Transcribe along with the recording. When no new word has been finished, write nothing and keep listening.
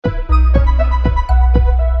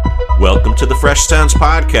to the Fresh Sounds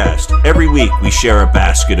Podcast. Every week we share a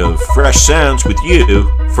basket of fresh sounds with you.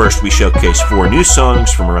 First we showcase 4 new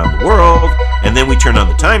songs from around the world, and then we turn on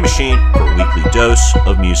the time machine for a weekly dose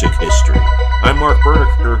of music history. I'm Mark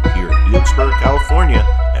Berniker here in Healdsburg, California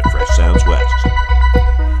at Fresh Sounds West.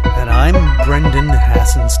 And I'm Brendan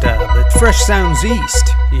Hassenstab at Fresh Sounds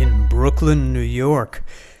East in Brooklyn, New York.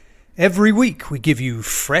 Every week we give you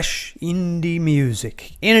fresh indie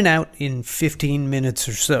music, in and out in 15 minutes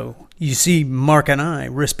or so. You see, Mark and I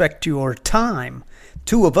respect your time.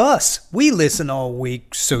 2 of us, we listen all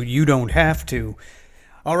week so you don't have to.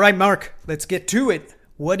 All right, Mark, let's get to it.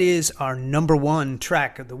 What is our number 1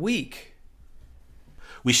 track of the week?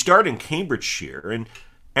 We start in Cambridgeshire, and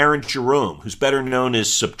Aaron Jerome, who's better known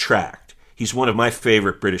as Subtract. He's one of my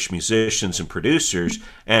favorite British musicians and producers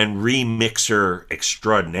and remixer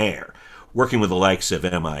extraordinaire, working with the likes of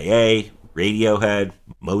MIA, Radiohead,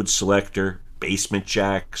 Mode Selector, Basement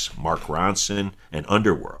Jaxx, Mark Ronson, and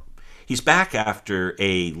Underworld. He's back after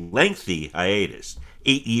a lengthy hiatus,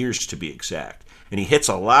 8 years to be exact, and he hits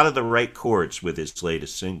a lot of the right chords with his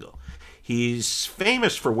latest single. He's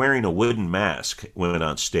famous for wearing a wooden mask when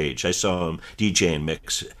on stage. I saw him DJ and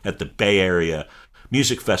mix at the Bay Area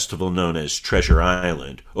music festival known as Treasure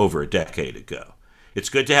Island over a decade ago. It's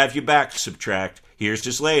good to have you back, Subtract. Here's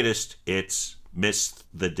his latest. It's Miss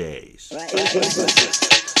the Days.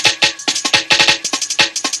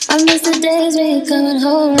 I miss the days when you're coming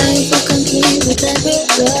home right for complete with every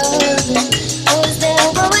love. I was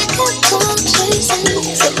there but we kept on chasing,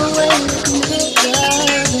 slip away from real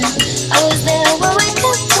love. I was there but we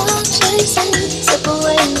kept on chasing, slip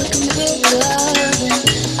away from real love.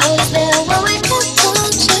 I was there but we kept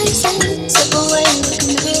on chasing, slip away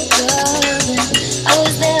from real love. I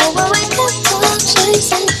was there but we kept on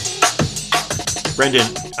chasing.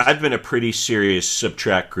 Brendan, I've been a pretty serious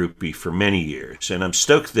Subtract groupie for many years, and I'm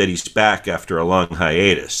stoked that he's back after a long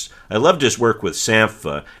hiatus. I loved his work with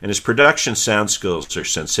Sampha, and his production sound skills are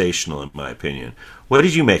sensational in my opinion. What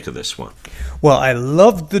did you make of this one? Well, I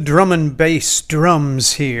loved the drum and bass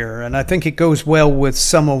drums here, and I think it goes well with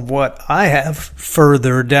some of what I have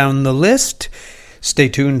further down the list. Stay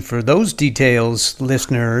tuned for those details,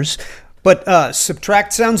 listeners. But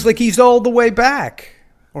Subtract sounds like he's all the way back,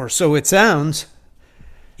 or so it sounds.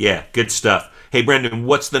 Yeah, good stuff. Hey, Brendan,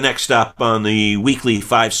 what's the next stop on the weekly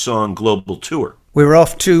 5-song global tour? We're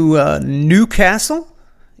off to Newcastle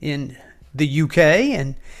in the UK,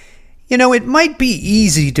 and you know, it might be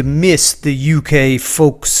easy to miss the UK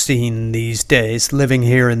folk scene these days, living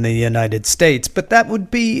here in the United States, but that would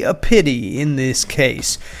be a pity in this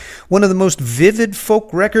case. One of the most vivid folk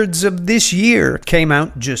records of this year came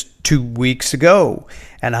out just 2 weeks ago,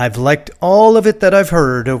 and I've liked all of it that I've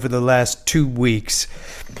heard over the last 2 weeks.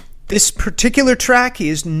 This particular track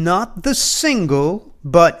is not the single,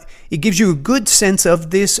 but it gives you a good sense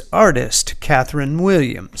of this artist, Catherine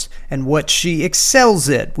Williams, and what she excels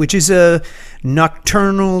at, which is a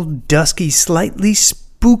nocturnal, dusky, slightly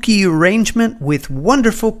spooky arrangement with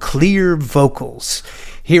wonderful, clear vocals.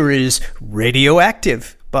 Here is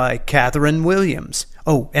Radioactive by Catherine Williams.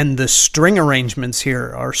 Oh, and the string arrangements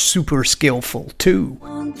here are super skillful, too. I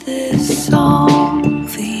want this song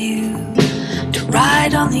for you to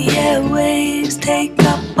ride on the airwaves, take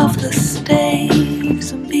up off the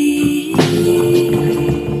stakes and be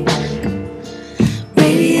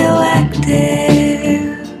radioactive,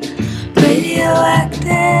 radioactive,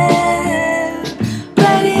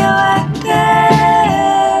 radioactive,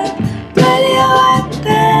 radioactive,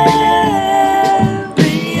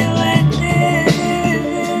 radioactive.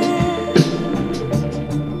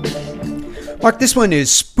 Mark, this one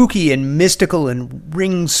is spooky and mystical and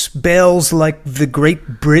rings bells like the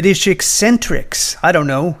great British eccentrics. I don't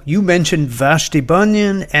know. You mentioned Vashti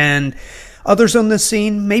Bunyan and others on the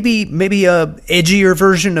scene. Maybe a edgier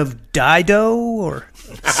version of Dido or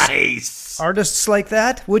Nice! artists like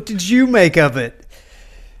that. What did you make of it?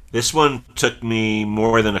 This one took me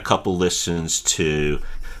more than a couple listens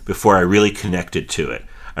before I really connected to it.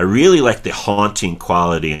 I really like the haunting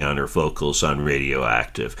quality on her vocals on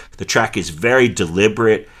Radioactive. The track is very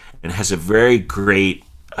deliberate and has a very great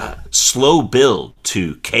slow build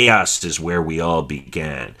to Chaos is Where We All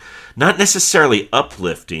Began. Not necessarily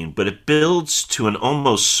uplifting, but it builds to an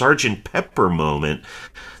almost Sgt. Pepper moment.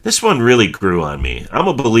 This one really grew on me. I'm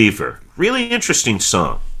a believer. Really interesting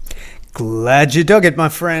song. Glad you dug it, my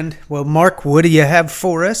friend. Well, Mark, what do you have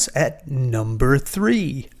for us at number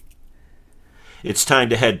 3? It's time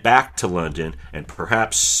to head back to London, and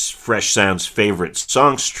perhaps Fresh Sound's favorite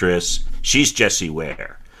songstress, she's Jessie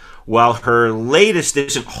Ware. While her latest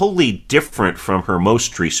isn't wholly different from her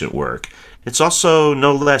most recent work, it's also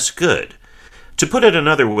no less good. To put it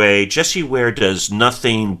another way, Jessie Ware does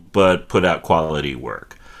nothing but put out quality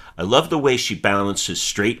work. I love the way she balances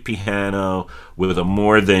straight piano with a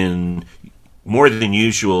more than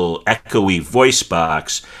usual echoey voice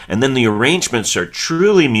box, and then the arrangements are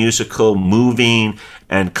truly musical, moving,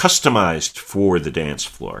 and customized for the dance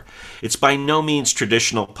floor. It's by no means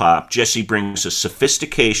traditional pop. Jessie brings a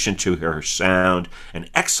sophistication to her sound, an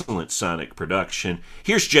excellent sonic production.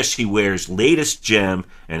 Here's Jessie Ware's latest gem,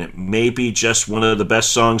 and it may be just one of the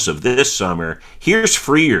best songs of this summer. Here's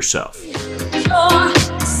Free Yourself. Yourself,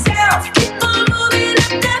 keep on moving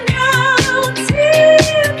up that mountain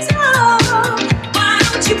top. Why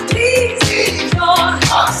don't you please be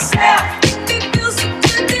yourself? If it feels so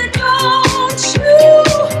good, then don't you,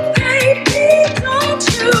 baby, don't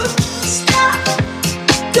you stop,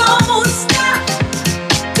 don't stop,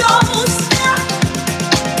 don't stop,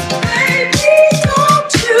 baby,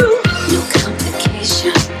 don't you. No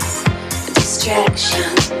complication, distraction,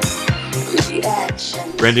 reaction.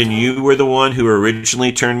 Brendan, you were the one who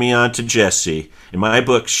originally turned me on to Jessie. In my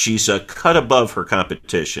book, she's a cut above her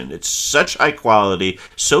competition. It's such high quality,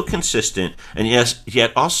 so consistent, and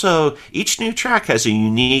yet also each new track has a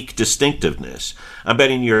unique distinctiveness. I'm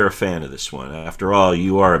betting you're a fan of this one. After all,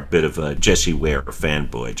 you are a bit of a Jessie Ware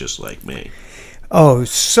fanboy, just like me. Oh,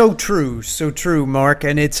 so true, Mark.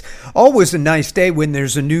 And it's always a nice day when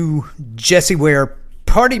there's a new Jessie Ware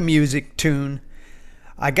party music tune.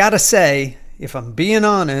 I gotta say, if I'm being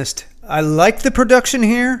honest, I like the production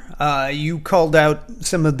here. You called out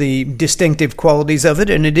some of the distinctive qualities of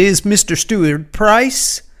it, and it is Mr. Stuart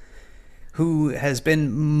Price, who has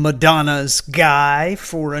been Madonna's guy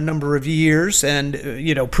for a number of years and,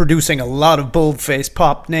 producing a lot of bold-faced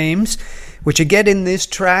pop names, which again in this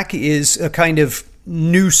track is a kind of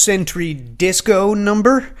new century disco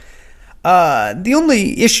number. The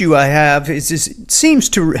only issue I have is it seems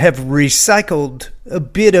to have recycled a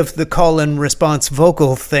bit of the call and response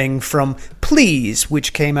vocal thing from Please,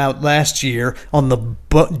 which came out last year on the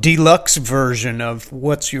deluxe version of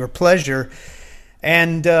What's Your Pleasure.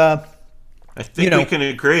 And, I think we can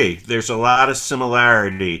agree. There's a lot of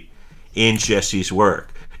similarity in Jessie's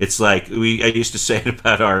work. It's like, I used to say it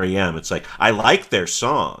about REM. It's like, I like their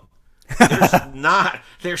song.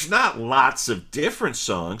 There's not lots of different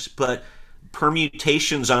songs, but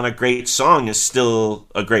permutations on a great song is still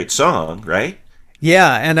a great song, right?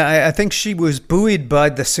 Yeah, and I think she was buoyed by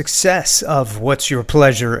the success of What's Your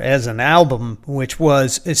Pleasure as an album, which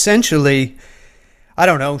was essentially, I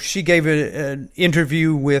don't know, she gave an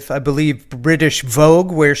interview with, I believe, British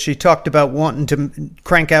Vogue, where she talked about wanting to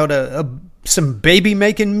crank out some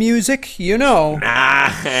baby-making music,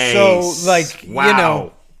 Nice. So,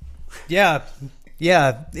 wow. Yeah,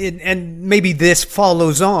 and maybe this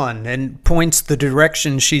follows on and points the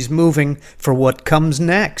direction she's moving for what comes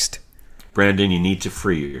next. Brandon, you need to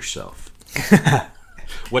free yourself.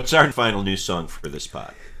 What's our final new song for this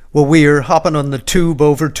pod? Well, we're hopping on the tube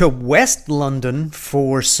over to West London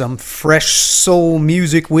for some fresh soul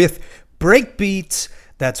music with breakbeats.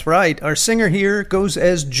 That's right, our singer here goes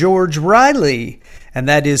as George Riley, and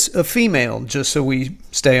that is a female, just so we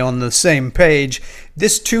stay on the same page.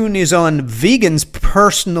 This tune is on Vegan's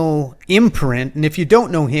personal imprint, and if you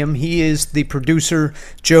don't know him, he is the producer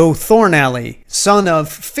Joe Thornalley, son of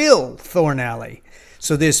Phil Thornalley.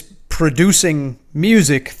 So this producing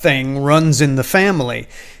music thing runs in the family.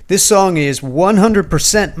 This song is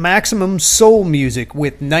 100% maximum soul music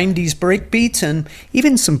with 90s breakbeats and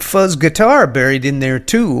even some fuzz guitar buried in there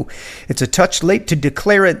too. It's a touch late to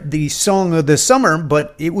declare it the song of the summer,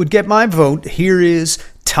 but it would get my vote. Here is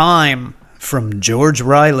Time from George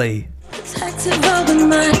Riley. Active over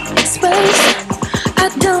my space. I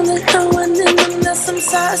don't let no one in unless I'm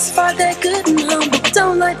satisfied they're good and humble.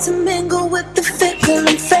 Don't like to mingle with the fickle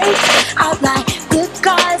and fake. I like good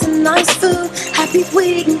guys and nice food, happy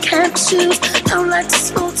weed and camp shoes. Don't like to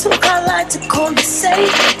small talk, I like to conversate.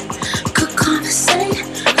 Could conversate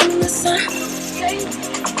unless I hate.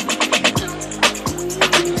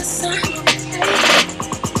 Unless I hate.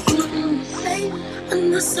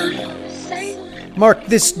 Unless I hate. Mark,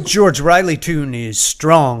 this George Riley tune is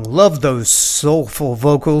strong. Love those soulful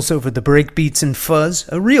vocals over the breakbeats and fuzz.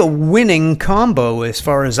 A real winning combo as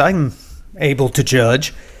far as I'm able to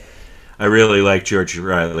judge. I really like George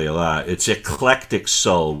Riley a lot. It's eclectic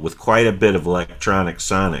soul with quite a bit of electronic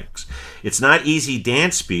sonics. It's not easy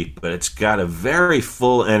dance beat, but it's got a very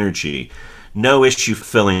full energy. No issue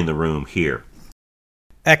filling the room here.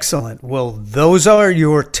 Excellent. Well, those are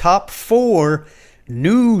your top 4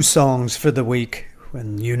 new songs for the week.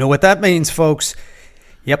 And you know what that means, folks.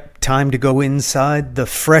 Yep, time to go inside the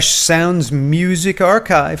Fresh Sounds Music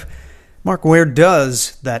Archive. Mark, where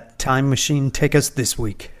does that time machine take us this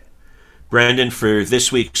week? Brendan, for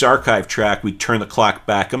this week's archive track, we turn the clock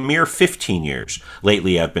back a mere 15 years.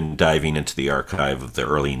 Lately, I've been diving into the archive of the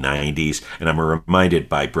early 90s, and I'm reminded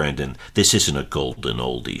by Brendan, this isn't a golden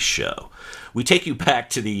oldies show. We take you back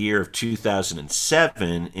to the year of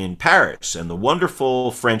 2007 in Paris and the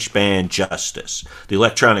wonderful French band Justice, the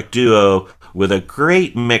electronic duo with a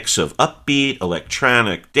great mix of upbeat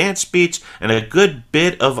electronic dance beats and a good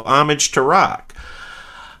bit of homage to rock.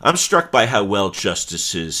 I'm struck by how well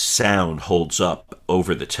Justice's sound holds up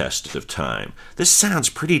over the test of time. This sounds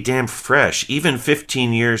pretty damn fresh, even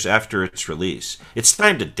 15 years after its release. It's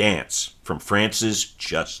time to dance from France's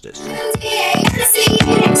Justice.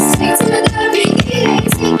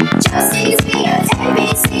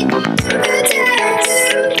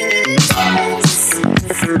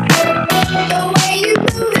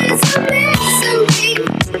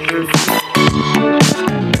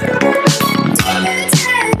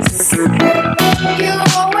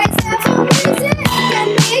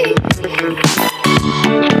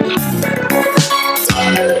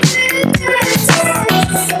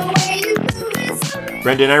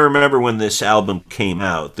 Brendan, I remember when this album came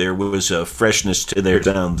out, there was a freshness to their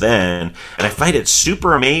sound then, and I find it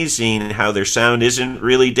super amazing how their sound isn't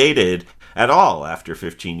really dated at all after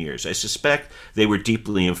 15 years. I suspect they were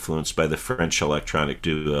deeply influenced by the French electronic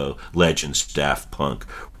duo legends Daft Punk.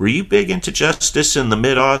 Were you big into Justice in the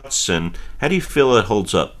mid-aughts, and how do you feel it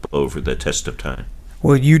holds up over the test of time?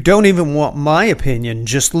 Well, you don't even want my opinion.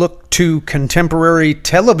 Just look to contemporary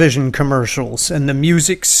television commercials and the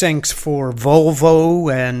music syncs for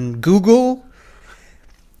Volvo and Google.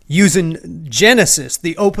 Using Genesis,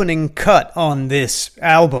 the opening cut on this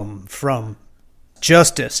album from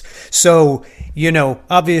Justice. So,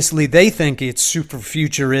 obviously they think it's super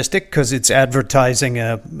futuristic because it's advertising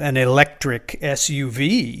an electric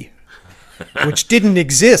SUV. Which didn't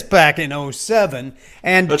exist back in 2007.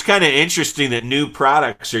 And it's kind of interesting that new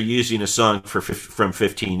products are using a song from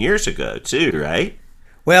 15 years ago, too, right?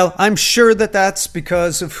 Well, I'm sure that's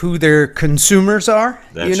because of who their consumers are,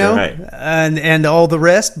 That's right. and all the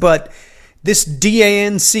rest. But this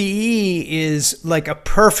DANCE is like a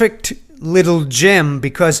perfect little gem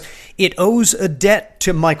because it owes a debt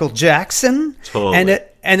to Michael Jackson. Totally.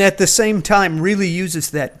 And at the same time really uses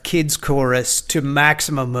that kids chorus to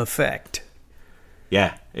maximum effect.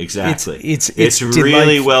 Yeah, exactly. It's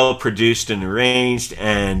really well produced and arranged,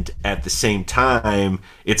 and at the same time,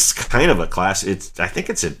 it's kind of a class. I think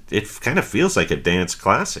it kind of feels like a dance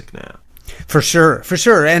classic now. For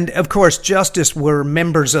sure. And of course, Justice were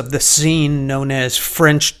members of the scene known as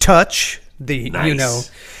French Touch. Nice.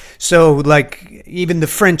 So like even the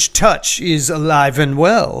French Touch is alive and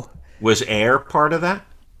well. Was Air part of that?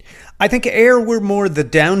 I think Air were more the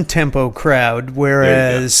down-tempo crowd,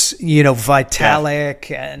 whereas Vitalik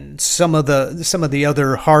and some of the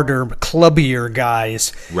other harder, clubbier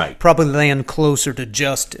guys probably land closer to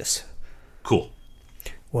Justice. Cool.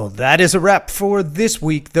 Well, that is a wrap for this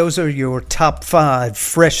week. Those are your top 5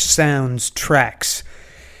 Fresh Sounds tracks.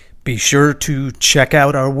 Be sure to check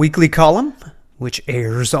out our weekly column, which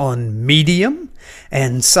airs on Medium,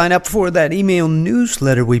 and sign up for that email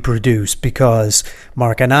newsletter we produce because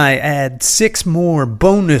Mark and I add 6 more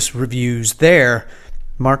bonus reviews there.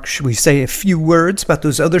 Mark, should we say a few words about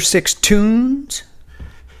those other 6 tunes?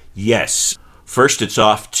 Yes. First, it's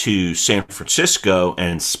off to San Francisco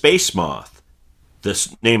and Space Moth.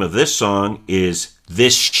 The name of this song is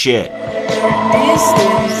This Shit.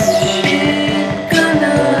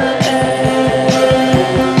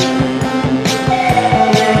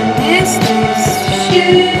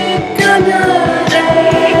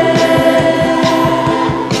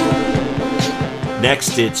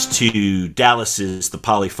 Next, it's to Dallas's The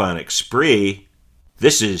Polyphonic Spree.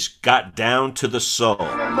 This is Got Down to the Soul.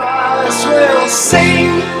 Us will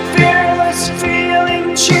sing, fearless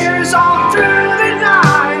feeling, cheers all through the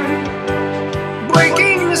night,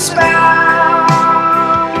 breaking the spell,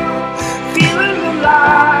 feeling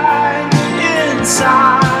alive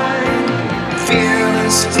inside,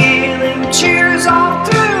 fearless feeling, cheers all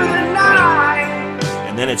through the night.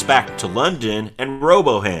 And then it's back to London and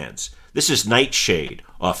Robohands. This is Nightshade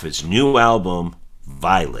off his new album,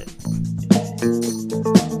 Violet.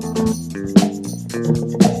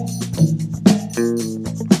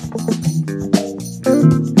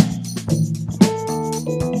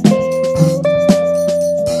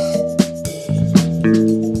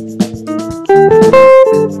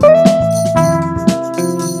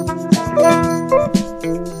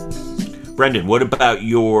 Brendan, what about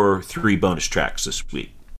your 3 bonus tracks this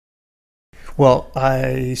week? Well,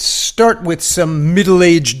 I start with some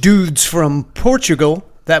middle-aged dudes from Portugal.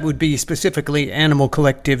 That would be specifically Animal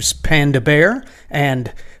Collective's Panda Bear,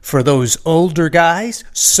 and for those older guys,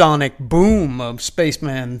 Sonic Boom of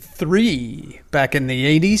Spaceman 3 back in the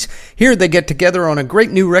 80s. Here they get together on a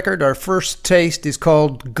great new record. Our first taste is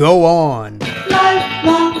called Go On.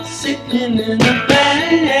 Lifelong sitting in the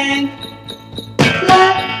bank,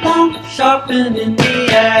 lifelong sharpening the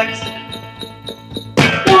axe.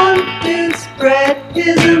 One dude's bread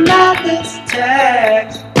is another's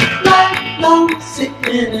tax. Lifelong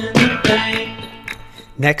sitting in the bank.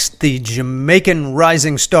 Next, the Jamaican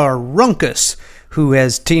rising star Runkus, who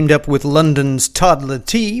has teamed up with London's Todd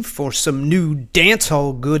Lateef for some new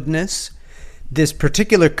dancehall goodness. This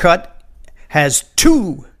particular cut has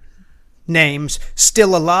two names,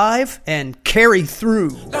 Still Alive and Carry Through.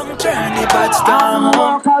 Long journey, but storm.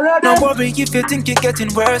 No worry if you think you're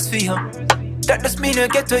getting worse for you. That does mean you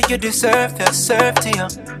get what you deserve, you're served to you.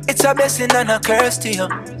 It's a blessing and a curse to you.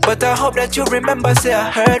 But I hope that you remember, say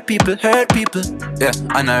I hurt people. Yeah,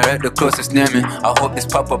 and I heard the closest near me. I hope this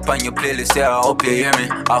pop up on your playlist, yeah, I hope you hear me.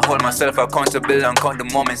 I hold myself accountable and count the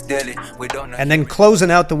moments daily. We don't know. And then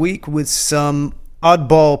closing out the week with some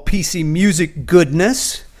oddball PC music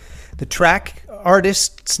goodness. The track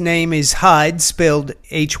artist's name is Hyde, spelled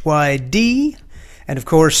Hyd. And of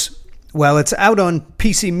course, while it's out on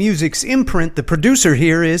PC Music's imprint, the producer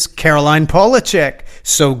here is Caroline Polachek.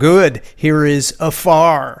 So good. Here is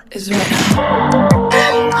Afar. Is right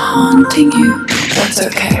now haunting you, that's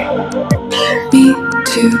okay. Me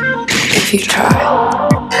too, if you try.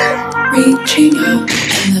 Reaching out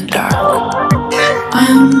in the dark,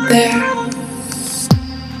 I'm there.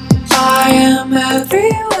 I am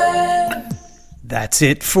everywhere. That's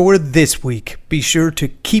it for this week. Be sure to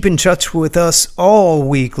keep in touch with us all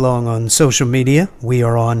week long on social media. We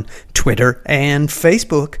are on Twitter and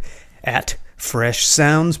Facebook at Fresh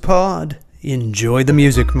Sounds Pod. Enjoy the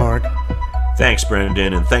music, Mark. Thanks,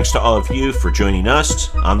 Brendan, and thanks to all of you for joining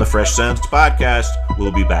us on the Fresh Sounds Podcast.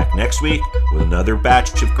 We'll be back next week with another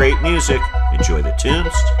batch of great music. Enjoy the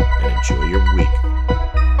tunes and enjoy your week.